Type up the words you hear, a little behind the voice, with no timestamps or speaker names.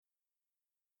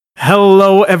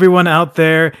Hello, everyone out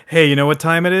there. Hey, you know what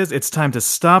time it is? It's time to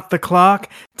stop the clock,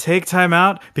 take time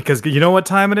out, because you know what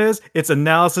time it is? It's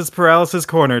Analysis Paralysis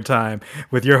Corner time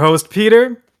with your host,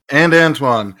 Peter. And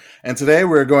Antoine. And today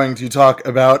we're going to talk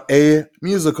about a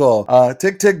musical,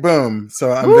 Tick, Tick, Boom.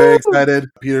 So I'm very excited.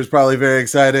 Peter's probably very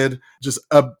excited. Just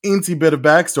a eensy bit of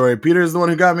backstory. Peter is the one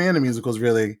who got me into musicals,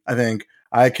 really, I think.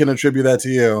 I can attribute that to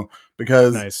you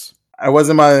because Nice.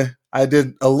 I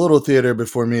did a little theater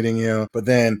before meeting you, but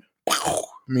then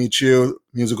meet you.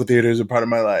 Musical theater is a part of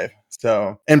my life.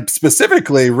 So, and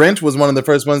specifically, Rent was one of the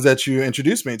first ones that you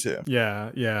introduced me to.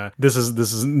 Yeah. This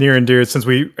is near and dear since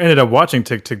we ended up watching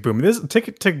Tick Tick Boom. This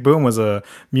Tick Tick Boom was a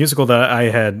musical that I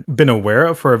had been aware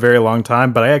of for a very long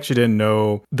time, but I actually didn't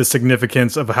know the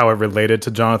significance of how it related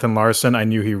to Jonathan Larson. I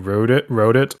knew he wrote it,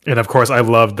 and of course, I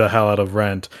loved the hell out of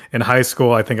Rent. In high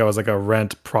school, I think I was like a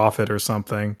Rent prophet or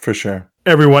something. For sure.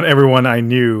 Everyone I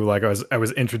knew, like I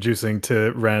was introducing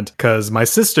to Rent because my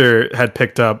sister had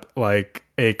picked up like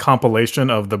a compilation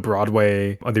of the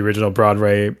original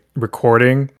Broadway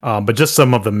recording, but just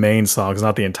some of the main songs,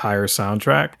 not the entire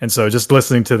soundtrack. And so just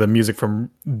listening to the music from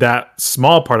that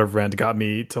small part of Rent got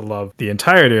me to love the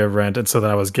entirety of Rent. And so then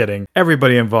I was getting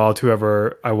everybody involved,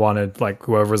 whoever I wanted, like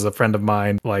whoever was a friend of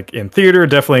mine, like in theater,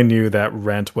 definitely knew that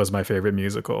Rent was my favorite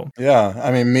musical. Yeah.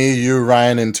 I mean, me, you,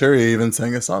 Ryan, and Turi even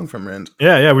sang a song from Rent.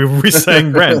 Yeah, we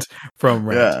sang Rent from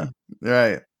Rent. Yeah,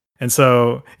 right. And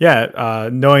so,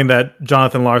 knowing that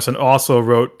Jonathan Larson also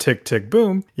wrote Tick, Tick,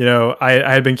 Boom, I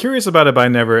had been curious about it, but I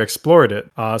never explored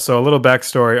it. So a little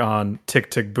backstory on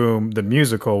Tick, Tick, Boom, the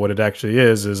musical, what it actually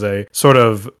is a sort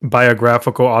of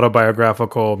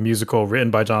autobiographical musical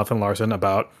written by Jonathan Larson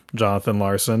about Jonathan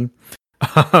Larson.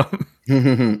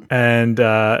 And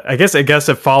I guess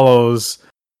it follows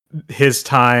his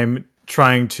time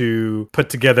trying to put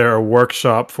together a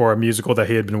workshop for a musical that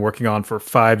he had been working on for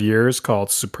 5 years called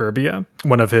Superbia.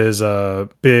 One of his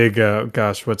big,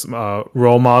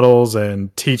 role models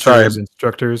and teachers,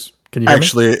 instructors. Can you hear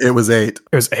Actually, me? It was 8.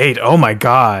 It was 8. Oh my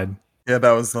God. Yeah,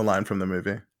 that was the line from the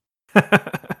movie.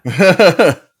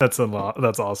 That's a lot.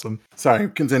 That's awesome. Sorry,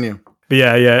 continue. But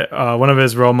yeah. One of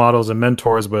his role models and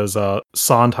mentors was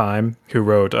Sondheim, who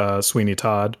wrote Sweeney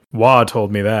Todd. Wah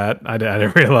told me that. I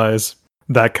didn't realize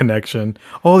that connection.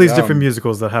 All these different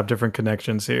musicals that have different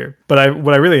connections here. But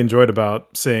what I really enjoyed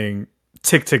about seeing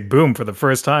Tick Tick Boom for the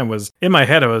first time was in my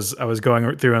head I was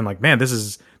going through and like, man,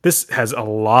 this has a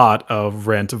lot of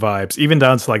Rent vibes, even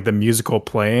down to like the musical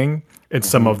playing. It's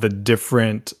some of the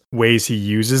different ways he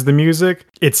uses the music.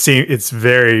 It's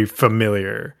very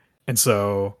familiar. And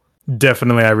so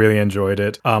definitely, I really enjoyed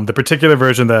it. The particular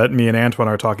version that me and Antoine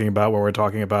are talking about, where we're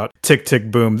talking about Tick,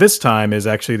 Tick, Boom this time, is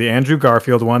actually the Andrew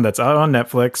Garfield one that's out on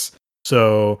Netflix.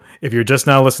 So if you're just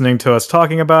now listening to us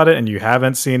talking about it and you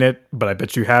haven't seen it, but I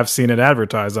bet you have seen it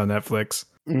advertised on Netflix,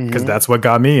 because that's what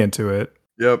got me into it.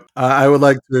 Yep. I would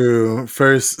like to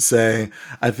first say,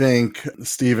 I think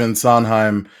Stephen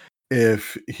Sondheim,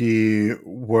 if he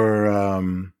were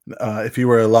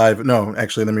alive, no,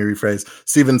 actually, let me rephrase.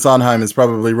 Stephen Sondheim is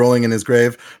probably rolling in his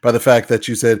grave by the fact that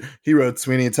you said he wrote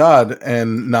Sweeney Todd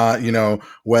and not,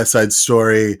 West Side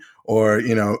Story or,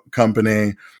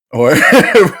 Company or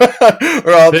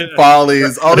all the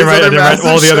Follies, all these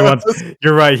other ones.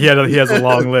 You're right. He has a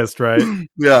long list, right?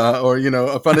 Yeah, or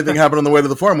a funny thing happened on the way to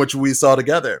the forum, which we saw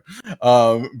together. This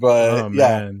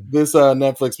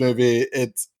Netflix movie,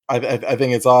 I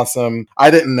think it's awesome.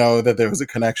 I didn't know that there was a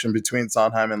connection between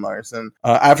Sondheim and Larson.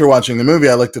 After watching the movie,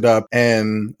 I looked it up,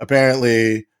 and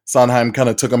apparently Sondheim kind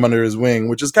of took him under his wing,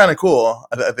 which is kind of cool.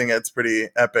 I think it's pretty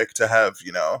epic to have,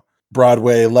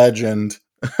 Broadway legend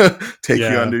take you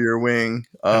under your wing.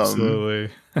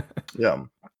 Absolutely. Yeah.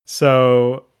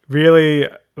 So really,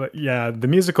 the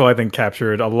musical I think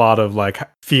captured a lot of like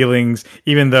feelings,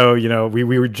 even though, we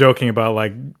were joking about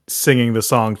like singing the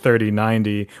song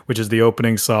 3090, which is the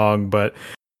opening song, but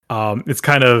it's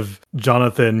kind of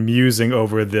Jonathan musing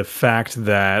over the fact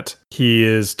that he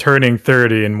is turning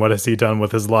 30 and what has he done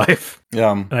with his life.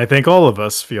 Yeah. And I think all of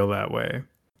us feel that way.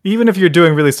 Even if you're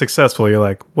doing really successful, you're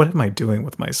like, what am I doing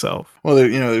with myself? Well,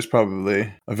 there's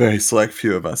probably a very select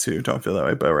few of us who don't feel that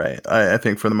way, but right. I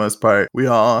think for the most part, we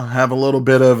all have a little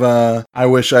bit of I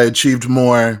wish I achieved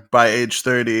more by age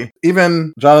 30.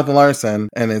 Even Jonathan Larson,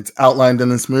 and it's outlined in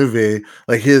this movie,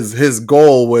 like his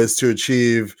goal was to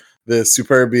achieve the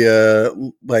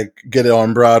Superbia, like get it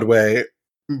on Broadway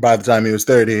by the time he was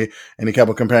 30, and he kept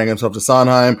on comparing himself to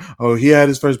Sondheim. Oh, he had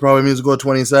his first Broadway musical at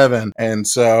 27. And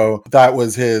so that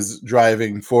was his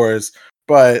driving force.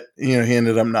 But, he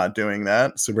ended up not doing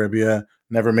that. Superbia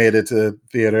never made it to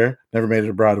theater, never made it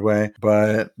to Broadway,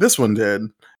 but this one did.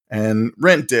 and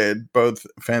Rent did, both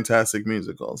fantastic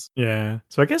musicals. Yeah.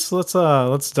 So I guess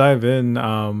let's dive in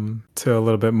to a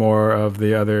little bit more of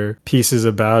the other pieces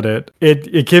about it.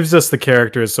 It gives us the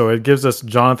characters, so it gives us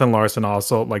Jonathan Larson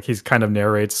also, like he's kind of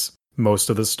narrates most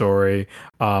of the story.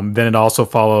 Then it also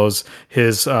follows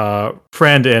his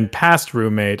friend and past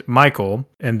roommate Michael,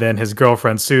 and then his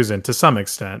girlfriend Susan to some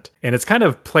extent. And it's kind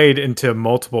of played into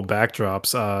multiple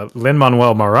backdrops.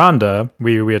 Lin-Manuel Miranda,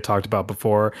 we had talked about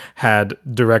before, had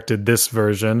directed this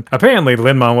version. Apparently,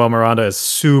 Lin-Manuel Miranda is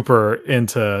super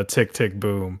into Tick Tick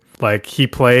Boom. Like, he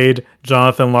played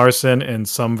Jonathan Larson in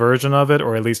some version of it,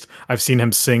 or at least I've seen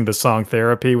him sing the song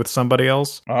Therapy with somebody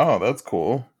else. Oh, that's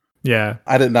cool. Yeah.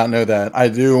 I did not know that. I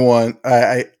do,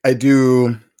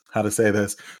 how to say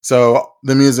this? So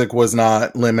the music was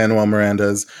not Lin-Manuel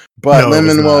Miranda's, but No,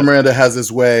 Lin-Manuel Miranda has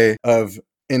this way of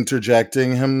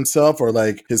interjecting himself or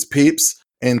like his peeps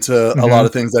into a lot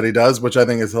of things that he does, which I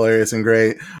think is hilarious and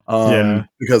great.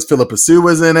 Because Philippa Sue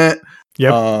was in it.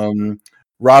 Yep.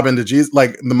 Robin DeGees,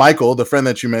 like the Michael, the friend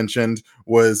that you mentioned,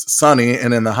 was Sonny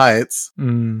and In the Heights.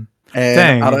 And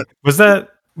Dang.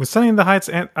 Was Sunny in the Heights?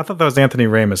 I thought that was Anthony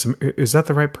Ramos. Is that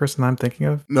the right person I'm thinking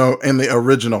of? No, in the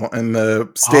original, in the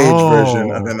stage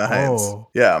version of In the Heights.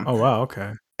 Yeah. Oh, wow.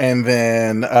 Okay. And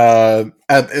then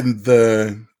in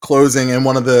the closing in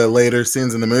one of the later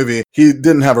scenes in the movie, he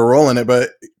didn't have a role in it, but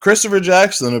Christopher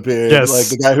Jackson appeared. Yes, like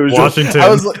the guy who was Washington. I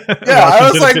was like, I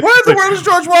was like, what in the world is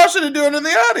George Washington doing in the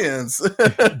audience?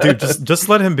 Dude, just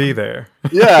let him be there.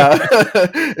 Yeah.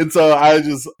 And so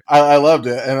I loved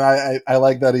it, and I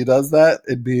like that he does that.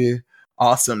 It'd be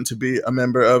awesome to be a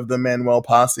member of the Manuel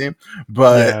posse,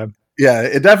 but yeah,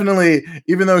 it definitely,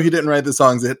 even though he didn't write the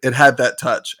songs, it had that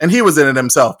touch, and he was in it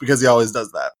himself because he always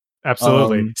does that.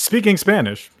 Absolutely. Speaking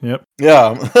Spanish. Yep.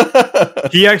 Yeah.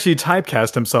 He actually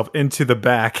typecast himself into the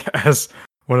back as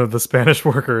one of the Spanish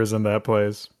workers in that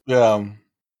place. Yeah.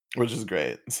 Which is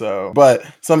great. So, but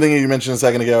something you mentioned a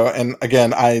second ago, and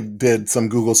again, I did some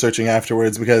Google searching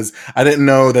afterwards because I didn't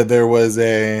know that there was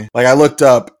I looked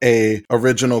up a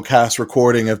original cast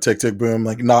recording of Tick Tick Boom,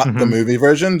 like not the movie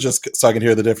version, just so I can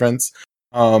hear the difference.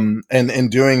 And in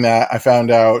doing that, I found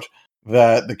out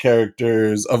that the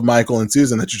characters of Michael and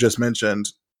Susan that you just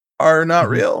mentioned are not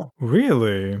real.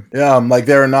 Really? Yeah. Like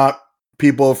they're not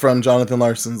people from Jonathan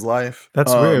Larson's life.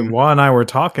 That's weird. Juan and I were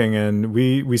talking, and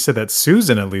we said that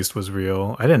Susan at least was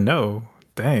real. I didn't know.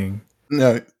 Dang.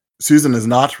 No, Susan is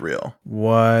not real.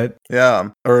 What?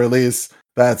 Yeah, or at least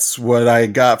that's what I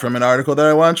got from an article that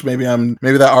I watched. Maybe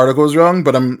that article was wrong,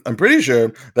 but I'm pretty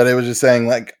sure that it was just saying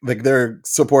like they're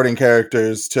supporting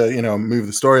characters to move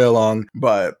the story along.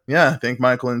 But yeah, I think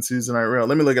Michael and Susan are real.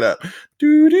 Let me look it up.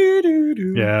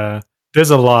 Yeah,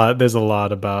 there's a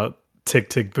lot about Tick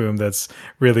Tick Boom that's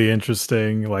really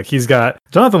interesting. Like he's got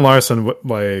Jonathan Larson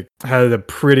like had a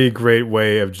pretty great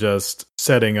way of just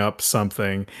setting up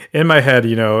something in my head.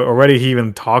 Already he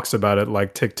even talks about it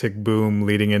like Tick Tick Boom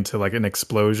leading into like an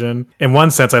explosion. In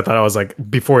one sense, I thought I was like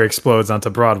before he explodes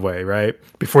onto Broadway, right?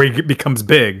 Before he becomes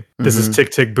big, this is Tick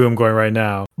Tick Boom going right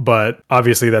now. But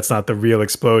obviously that's not the real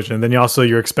explosion. And then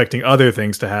you're expecting other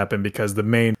things to happen because the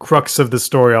main crux of the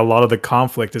story, a lot of the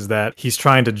conflict is that he's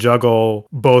trying to juggle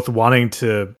both wanting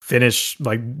to finish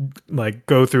like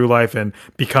go through life and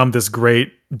become this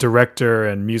great director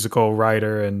and musical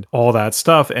writer and all that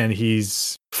stuff, and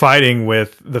he's fighting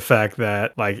with the fact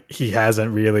that like he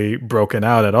hasn't really broken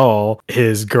out at all.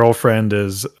 His girlfriend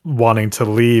is wanting to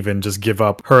leave and just give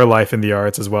up her life in the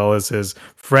arts, as well as his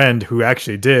friend who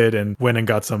actually did and went and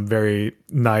got some very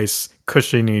nice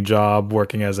cushiony job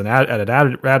working as at an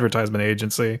advertisement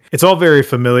agency. It's all very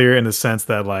familiar in the sense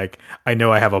that like I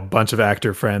know I have a bunch of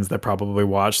actor friends that probably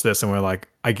watch this and we're like,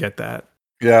 I get that.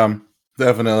 Yeah.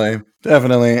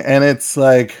 Definitely. And it's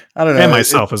like, I don't know. And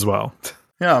myself as well.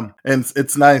 Yeah. And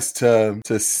it's nice to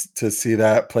see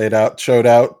that played out, showed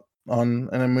out in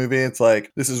a movie. It's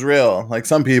like, this is real. Like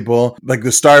some people, like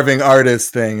the starving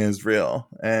artist thing is real.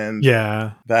 And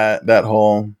yeah, that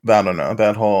whole, I don't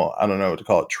know what to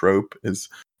call it, trope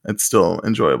it's still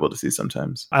enjoyable to see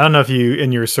sometimes. I don't know if you,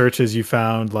 in your searches, you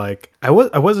found like, I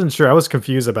wasn't sure. I was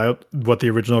confused about what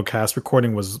the original cast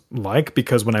recording was like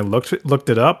because when I looked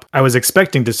it up, I was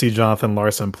expecting to see Jonathan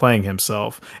Larson playing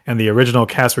himself. And the original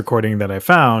cast recording that I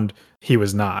found, he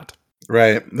was not.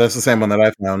 Right. That's the same one that I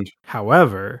found.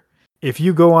 However, if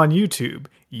you go on YouTube,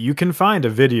 you can find a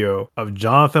video of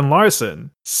Jonathan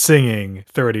Larson singing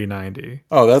 3090.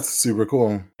 Oh, that's super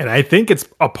cool. And I think it's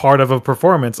a part of a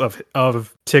performance of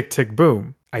Tick Tick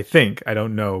Boom. I think. I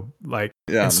don't know. Like,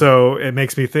 yeah. And so it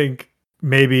makes me think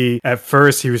maybe at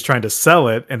first he was trying to sell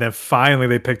it, and then finally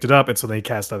they picked it up, and so they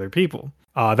cast other people.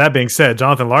 That being said,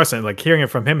 Jonathan Larson, like hearing it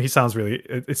from him, he sounds really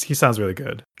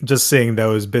good. Just seeing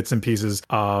those bits and pieces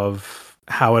of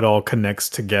how it all connects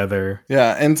together.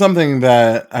 Yeah, and something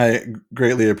that I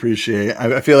greatly appreciate.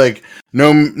 I feel like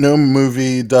no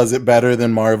movie does it better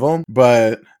than Marvel,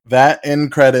 but that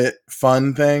end credit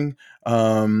fun thing.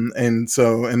 And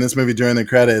so in this movie during the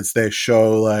credits, they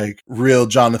show like real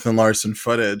Jonathan Larson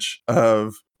footage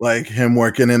of like him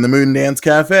working in the Moon Dance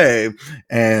Cafe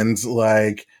and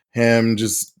like him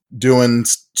just doing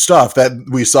stuff that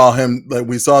we saw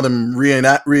them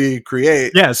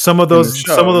recreate. Yeah, some of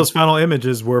those final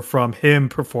images were from him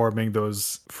performing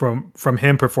those from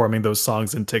him performing those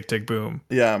songs in Tick Tick Boom.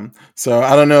 Yeah. So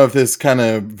I don't know if this kind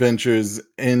of ventures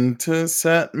into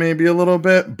set maybe a little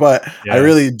bit, but I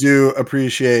really do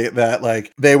appreciate that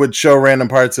like they would show random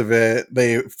parts of it.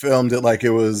 They filmed it like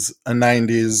it was a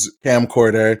 90s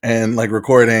camcorder and like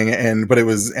recording but it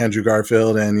was Andrew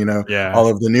Garfield and all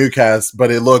of the new cast,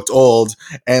 but it looked old.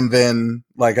 And then,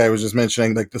 like I was just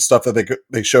mentioning, like the stuff that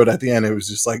they showed at the end, it was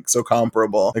just like so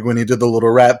comparable. Like when he did the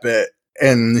little rap bit,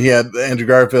 and he had Andrew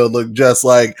Garfield look just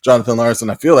like Jonathan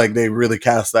Larson. I feel like they really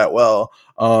cast that well.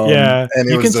 And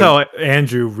you can tell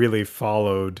Andrew really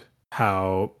followed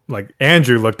how like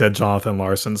Andrew looked at Jonathan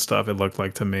Larson stuff. It looked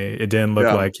like to me, it didn't look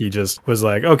like he just was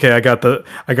like, okay, I got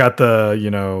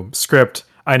the script.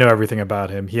 I know everything about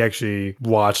him. He actually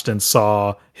watched and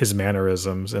saw his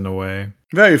mannerisms in a way.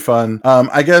 Very fun.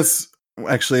 I guess,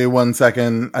 actually, 1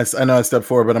 second. I know I stepped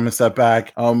forward, but I'm going to step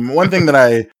back. One thing that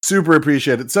I super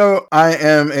appreciated. So I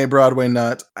am a Broadway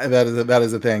nut. That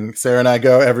is a thing. Sarah and I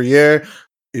go every year,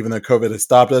 even though COVID has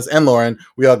stopped us. And Lauren,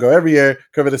 we all go every year.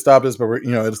 COVID has stopped us, but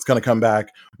it's going to come back.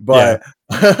 But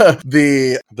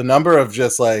the number of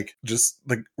just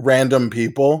random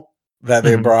people that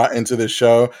they brought into the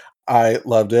show, I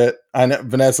loved it. I know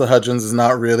Vanessa Hudgens is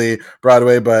not really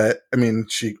Broadway, but I mean,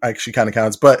 she kind of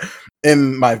counts. But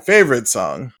in my favorite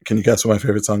song, can you guess what my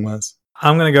favorite song was?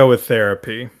 I'm gonna go with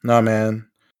Therapy. No, man.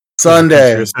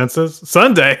 Sunday. Your senses?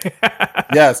 Sunday.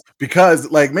 Yes, because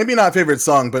like maybe not favorite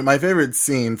song, but my favorite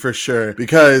scene for sure.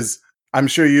 Because I'm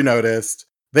sure you noticed.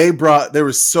 There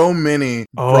were so many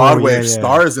Broadway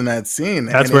stars in that scene.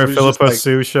 That's where Philippa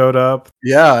Sue showed up.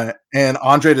 Yeah, and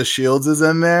Andre DeShields is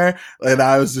in there. And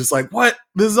I was just like, what?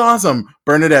 This is awesome.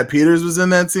 Bernadette Peters was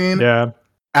in that scene. Yeah.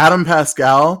 Adam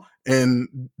Pascal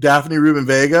and Daphne Rubin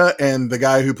Vega and the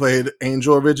guy who played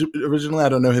Angel originally, I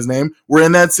don't know his name, were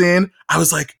in that scene. I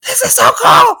was like, this is so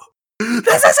cool.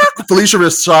 This is so cool. Felicia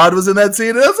Rashad was in that scene.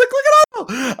 And I was like, look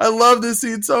at all. I love this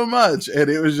scene so much. And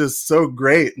it was just so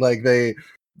great. Like they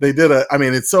did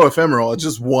it's so ephemeral. It's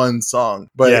just one song,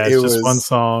 but it was just one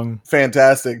song.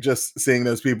 Fantastic. Just seeing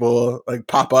those people like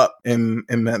pop up in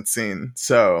that scene.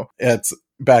 So it's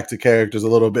back to characters a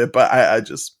little bit, but I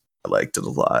liked it a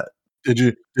lot. Did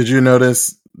you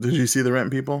notice? Did you see the Rent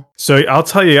people? So I'll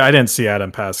tell you, I didn't see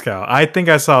Adam Pascal. I think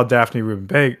I saw Daphne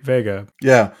Rubin Vega.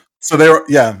 Yeah. So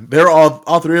they're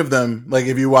all three of them. Like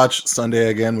if you watch Sunday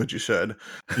again, which you should,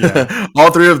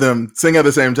 all three of them sing at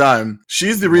the same time.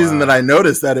 She's the reason that I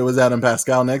noticed that it was Adam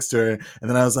Pascal next to her, and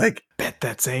then I was like, bet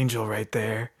that's Angel right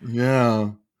there.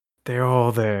 Yeah, they're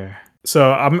all there.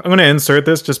 So I'm going to insert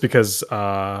this just because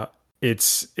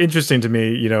it's interesting to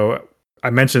me. I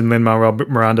mentioned Lin-Manuel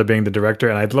Miranda being the director,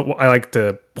 and I like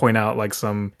to point out like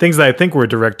some things that I think were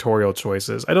directorial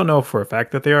choices. I don't know for a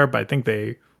fact that they are, but I think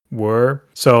they were.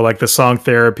 So like the song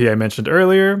Therapy I mentioned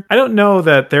earlier, I don't know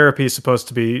that Therapy is supposed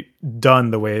to be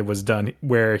done the way it was done,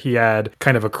 where he had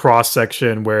kind of a cross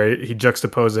section where he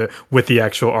juxtaposed it with the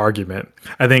actual argument.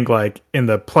 I think like in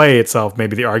the play itself,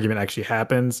 maybe the argument actually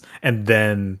happens and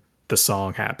then the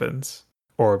song happens,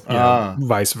 or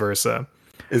vice versa.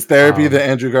 Is Therapy the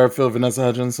Andrew Garfield, Vanessa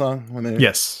Hudgens song?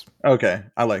 Yes. Okay,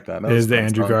 I like that. It is the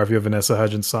Andrew Garfield, Vanessa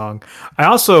Hudgens song. I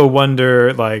also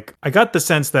wonder, like, I got the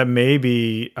sense that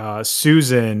maybe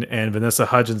Susan and Vanessa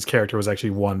Hudgens' character was actually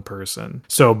one person.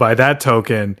 So by that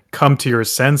token, Come to Your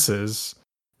Senses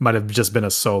might have just been a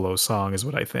solo song, is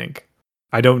what I think.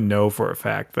 I don't know for a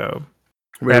fact, though.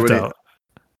 Wait,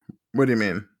 what do you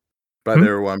mean by they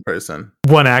were one person?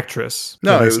 One actress.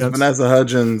 No, it was Vanessa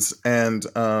Hudgens and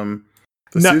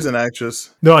Susan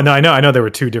actress. No, I know there were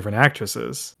two different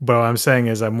actresses. But what I'm saying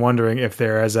is, I'm wondering if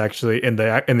there is actually in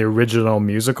the original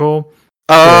musical.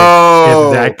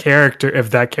 If that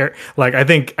character, like I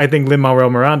think Lin-Manuel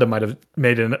Miranda might have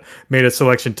made a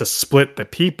selection to split the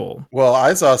people. Well,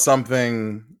 I saw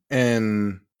something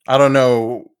in, I don't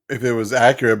know if it was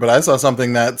accurate, but I saw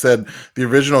something that said the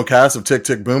original cast of Tick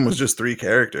Tick Boom was just 3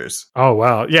 characters. Oh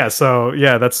wow, yeah. So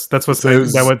yeah, that's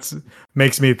what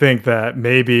makes me think that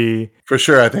maybe for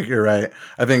sure. I think you're right.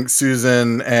 I think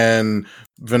Susan and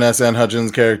Vanessa Ann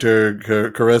Hudgens' character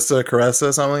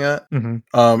Caressa, something like that.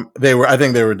 Mm-hmm. I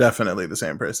think they were definitely the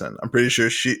same person. I'm pretty sure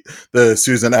the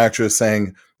Susan actress,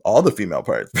 sang all the female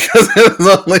parts because it was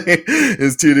only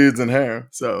his 2 dudes and her.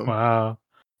 So wow.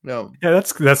 No. Yeah,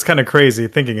 that's kind of crazy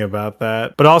thinking about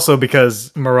that. But also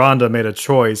because Miranda made a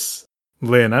choice,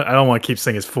 Lynn. I don't want to keep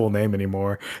saying his full name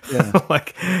anymore. Yeah.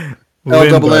 Like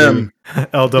LMM.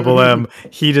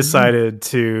 He decided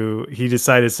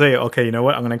to say, okay, you know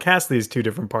what? I'm going to cast these 2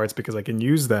 different parts because I can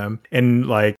use them. And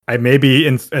like, maybe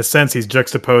in a sense, he's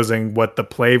juxtaposing what the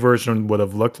play version would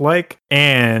have looked like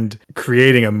and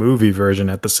creating a movie version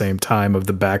at the same time of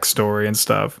the backstory and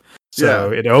stuff.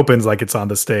 So It opens like it's on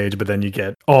the stage, but then you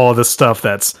get all the stuff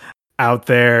that's out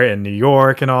there in New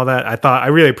York and all that. I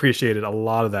really appreciated a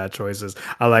lot of that choices.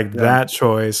 I like that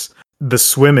choice. The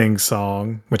swimming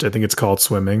song, which I think it's called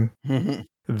Swimming.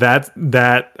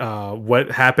 What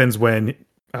happens when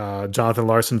Jonathan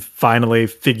Larson finally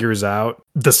figures out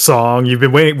the song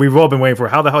we've all been waiting for.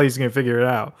 How the hell he's going to figure it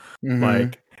out?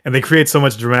 And they create so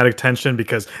much dramatic tension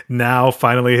because now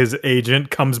finally his agent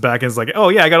comes back and is like, oh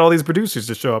yeah, I got all these producers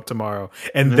to show up tomorrow.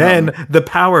 And then the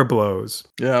power blows.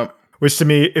 Yeah. Which to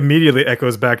me immediately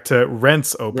echoes back to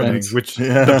Rent's opening,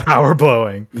 the power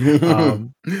blowing.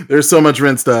 There's so much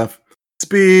Rent stuff.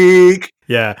 Speak.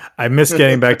 Yeah, I miss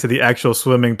getting back to the actual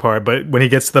swimming part, but when he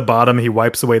gets to the bottom, he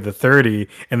wipes away the 30,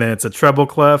 and then it's a treble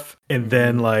clef, and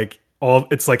then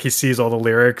it's like he sees all the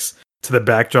lyrics to the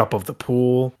backdrop of the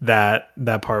pool. That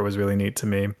part was really neat to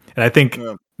me, and I think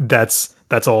that's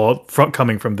all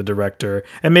coming from the director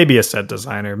and maybe a set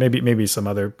designer, maybe some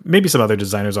other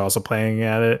designers also playing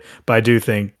at it. But I do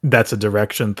think that's a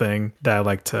direction thing that I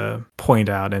like to point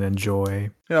out and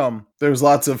enjoy. Yeah, there's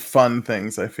lots of fun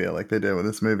things I feel like they did with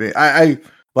this movie. I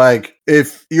like,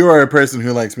 if you are a person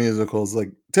who likes musicals,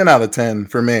 like 10 out of 10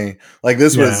 for me. Like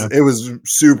it was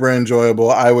super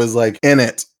enjoyable. I was like in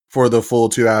it for the full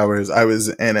 2 hours. I was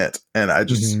in it, and I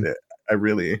just I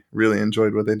really, really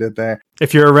enjoyed what they did there.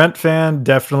 If you're a Rent fan,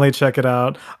 definitely check it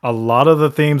out. A lot of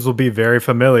the themes will be very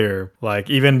familiar, like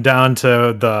even down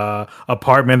to the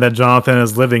apartment that Jonathan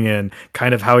is living in,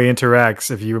 kind of how he interacts.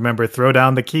 If you remember Throw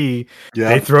Down the Key,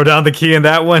 they throw down the key in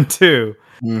that one too.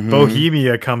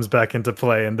 Bohemia comes back into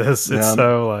play in this. It's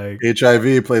so like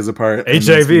HIV plays a part.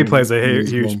 HIV plays a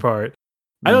huge part.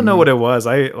 I don't know what it was.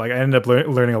 I ended up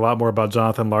learning a lot more about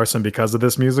Jonathan Larson because of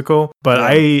this musical. But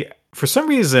for some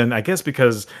reason, I guess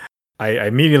because I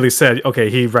immediately said, okay,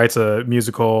 he writes a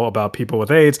musical about people with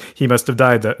AIDS. He must have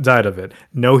died of it.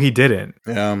 No, he didn't.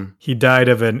 He died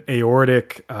of an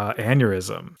aortic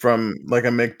aneurysm. From like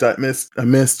a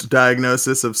missed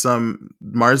diagnosis of some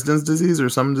Marsden's disease or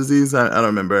some disease. I don't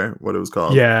remember what it was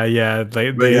called. Yeah.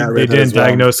 They didn't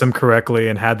diagnose him correctly.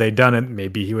 And had they done it,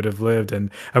 maybe he would have lived. And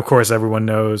of course, everyone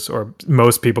knows, or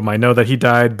most people might know, that he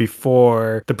died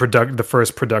before the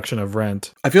first production of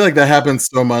Rent. I feel like that happens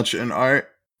so much in art.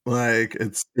 Like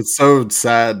it's so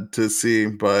sad to see,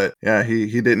 but yeah, he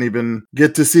didn't even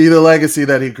get to see the legacy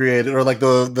that he created, or like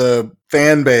the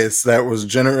fan base that was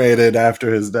generated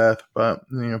after his death, but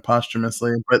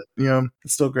posthumously. But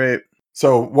it's still great.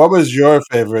 So what was your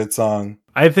favorite song?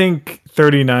 I think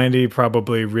 3090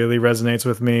 probably really resonates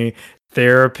with me.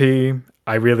 Therapy,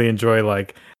 I really enjoy,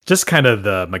 like, just kind of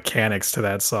the mechanics to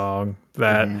that song,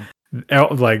 that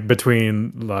like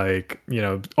between like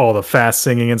all the fast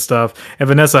singing and stuff, and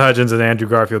Vanessa Hudgens and Andrew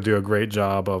Garfield do a great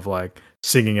job of like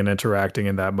singing and interacting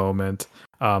in that moment.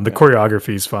 The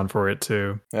choreography is fun for it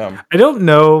too. I don't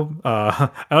know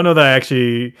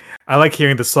that I like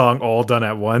hearing the song all done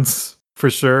at once, for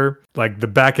sure. Like the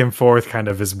back and forth kind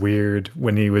of is weird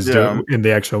when he was in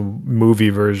the actual movie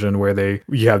version, where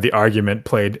you have the argument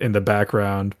played in the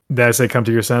background. Did I say Come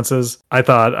to Your Senses? I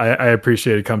thought I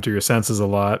appreciated Come to Your Senses a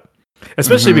lot.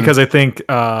 Especially because I think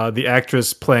the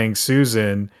actress playing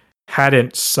Susan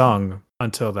hadn't sung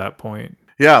until that point.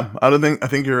 Yeah, I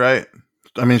think you're right.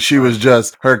 I mean,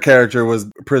 her character was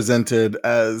presented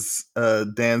as a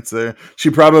dancer. She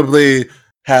probably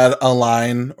had a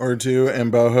line or two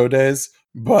in Boho Days,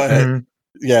 but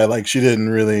yeah, like she didn't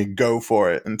really go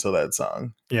for it until that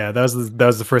song. Yeah, that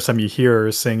was the first time you hear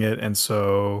her sing it, and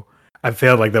so I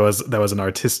felt like that was an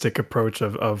artistic approach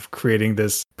of creating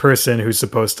this person who's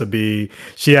supposed to be.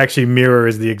 She actually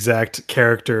mirrors the exact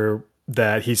character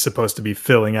that he's supposed to be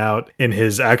filling out in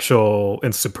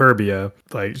Superbia.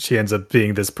 Like she ends up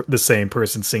being the same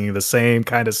person singing the same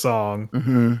kind of song,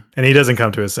 and he doesn't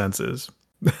come to his senses.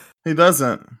 He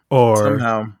doesn't. Or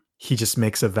somehow. he just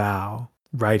makes a vow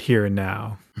right here and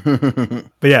now.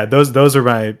 But yeah, those are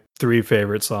my 3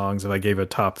 favorite songs. If I gave a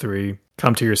top 3,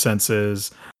 Come to Your Senses,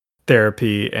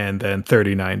 Therapy, and then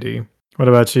 3090. What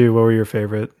about you? What were your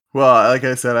favorite? Well, like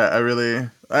I said,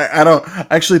 I don't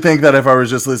actually think that if I was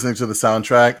just listening to the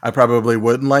soundtrack, I probably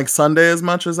wouldn't like Sunday as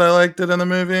much as I liked it in the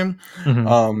movie.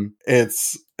 Mm-hmm.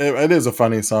 It is a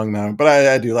funny song though, but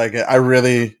I do like it. I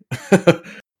really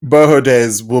Boho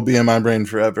Days will be in my brain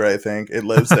forever. I think it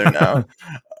lives there now.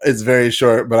 It's very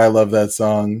short, but I love that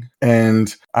song,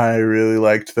 and I really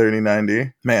liked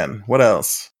 3090. Man, what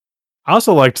else? I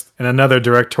also liked, in another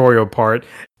directorial part,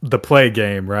 the play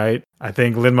game, right? I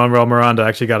think Lin-Manuel Miranda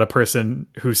actually got a person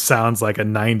who sounds like a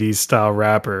 90s style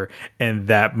rapper, and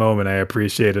that moment I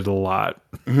appreciated a lot.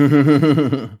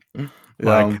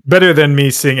 Like, better than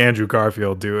me seeing Andrew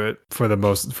Garfield do it for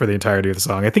the entirety of the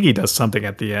song. I think he does something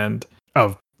at the end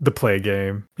of the play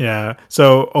game. Yeah.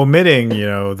 So omitting,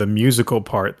 the musical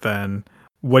part then,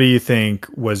 what do you think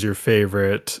was your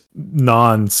favorite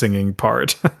non-singing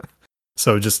part?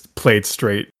 So just played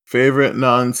straight. Favorite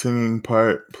non-singing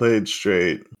part played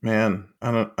straight. Man,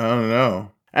 I don't know.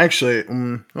 Actually,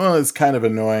 well, it's kind of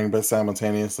annoying, but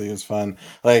simultaneously it was fun.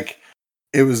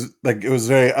 It was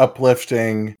very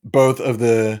uplifting. Both of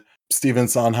the Stephen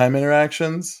Sondheim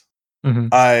interactions. Mm-hmm.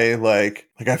 I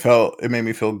felt it made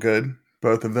me feel good.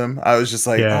 Both of them. I was just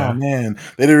like, oh man,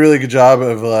 they did a really good job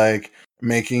of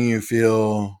making you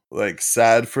feel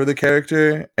sad for the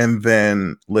character and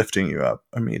then lifting you up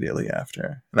immediately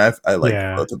after. And I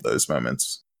liked both of those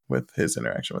moments with his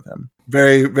interaction with him.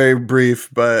 Very, very brief,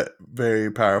 but very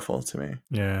powerful to me.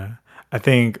 Yeah. I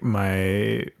think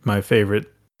my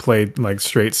favorite played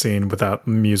straight scene without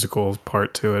musical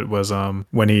part to it was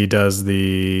when he does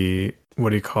the, what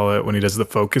do you call it? When he does the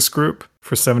focus group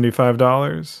for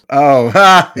 $75. Oh,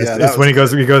 it's when he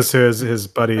goes to his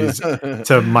buddies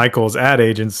to Michael's ad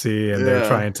agency, and they're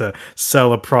trying to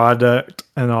sell a product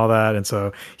and all that. And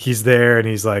so he's there, and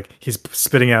he's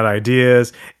spitting out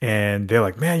ideas, and they're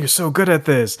like, "Man, you're so good at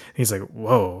this." And he's like,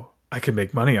 "Whoa, I could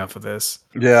make money off of this.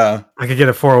 Yeah. I could get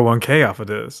a 401k off of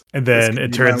this." And then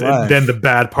then the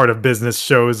bad part of business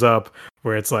shows up,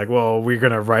 where it's like, well, we're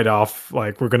going to write off,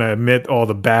 we're going to admit all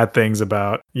the bad things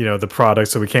about, the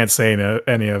product, so we can't say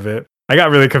any of it. I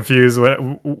got really confused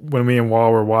when me and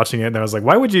Wall were watching it, and I was like,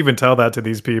 why would you even tell that to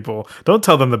these people? Don't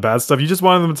tell them the bad stuff. You just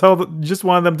wanted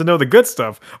them to know the good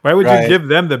stuff. Why would you give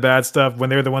them the bad stuff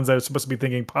when they're the ones that are supposed to be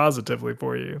thinking positively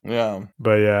for you? Yeah.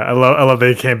 But yeah, I love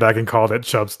they came back and called it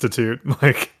Chubstitute.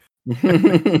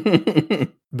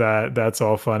 That's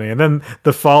all funny. And then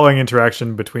the following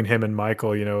interaction between him and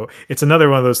Michael, it's another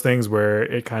one of those things where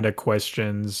it kind of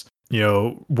questions,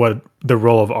 what the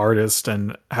role of artist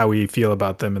and how we feel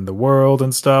about them in the world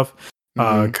and stuff.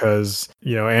 Because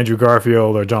Andrew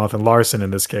Garfield, or Jonathan Larson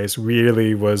in this case,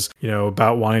 really was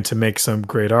about wanting to make some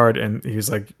great art, and he's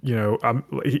like,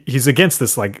 he's against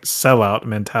this sellout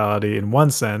mentality in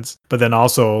one sense, but then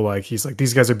also he's like,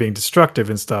 these guys are being destructive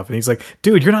and stuff, and he's like,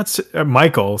 dude, you're not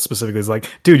Michael specifically is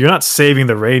like, dude, you're not saving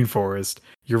the rainforest,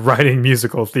 you're writing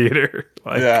musical theater.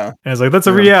 And it's like, that's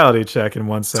a reality check in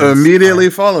one sense. So immediately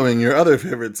following your other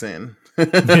favorite scene.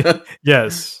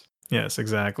 yes,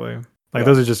 exactly.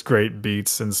 Those are just great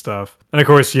beats and stuff. And of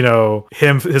course,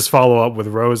 his follow-up with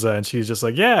Rosa, and she's just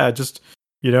like, yeah, just,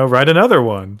 write another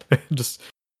one. Just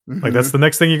that's the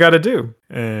next thing you got to do.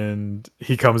 And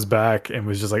he comes back and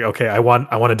was just like, okay, I want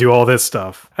to do all this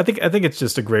stuff. I think it's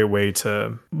just a great way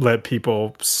to let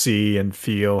people see and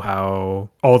feel how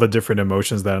all the different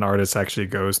emotions that an artist actually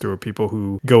goes through, or people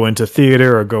who go into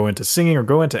theater or go into singing or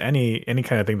go into any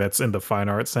kind of thing that's in the fine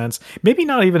art sense. Maybe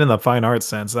not even in the fine art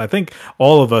sense. I think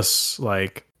all of us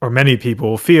or many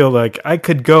people feel like I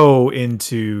could go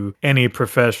into any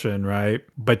profession, right?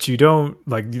 But you don't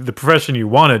the profession you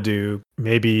want to do.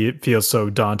 Maybe it feels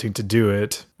so daunting to do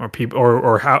it, or people,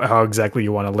 or how exactly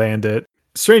you want to land it.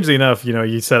 Strangely enough,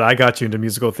 you said I got you into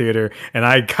musical theater, and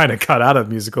I kind of got out of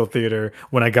musical theater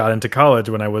when I got into college,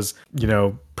 when I was,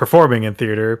 performing in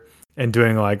theater and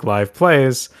doing live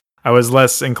plays. I was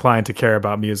less inclined to care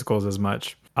about musicals as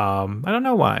much. I don't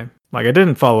know why. I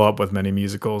didn't follow up with many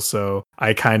musicals, so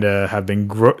I kind of have been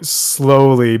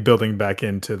slowly building back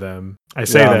into them. I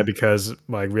say that because,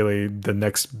 really, the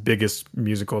next biggest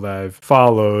musical that I've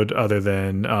followed, other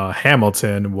than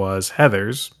Hamilton, was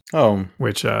Heathers. Oh.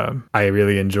 Which I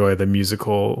really enjoy the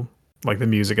musical, the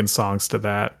music and songs to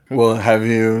that. Well,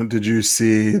 did you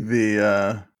see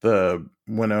the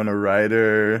Winona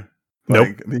Ryder?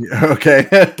 Nope.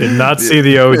 Okay. Did not see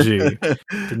the OG.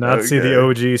 Did not see the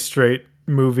OG straight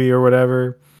movie or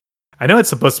whatever. I know it's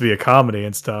supposed to be a comedy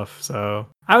and stuff, so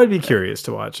I would be curious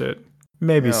to watch it.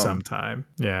 maybe sometime.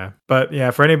 Yeah. But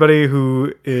yeah, for anybody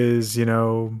who is,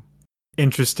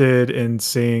 interested in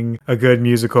seeing a good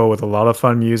musical with a lot of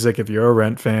fun music, if you're a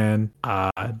Rent fan,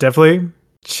 definitely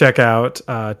check out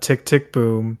Tick Tick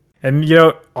Boom. And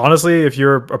honestly, if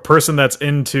you're a person that's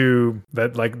into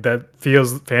that, like that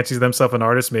fancies themselves an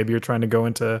artist, maybe you're trying to go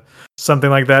into something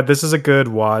like that, this is a good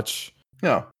watch.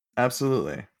 Yeah,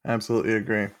 absolutely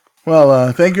agree.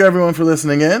 Well, thank you everyone for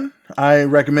listening in. I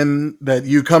recommend that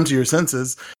you come to your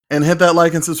senses and hit that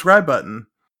like and subscribe button.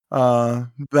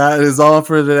 That is all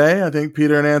for today. I think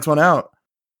Peter and Antoine out.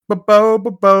 Bo bo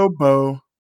bo bo bo.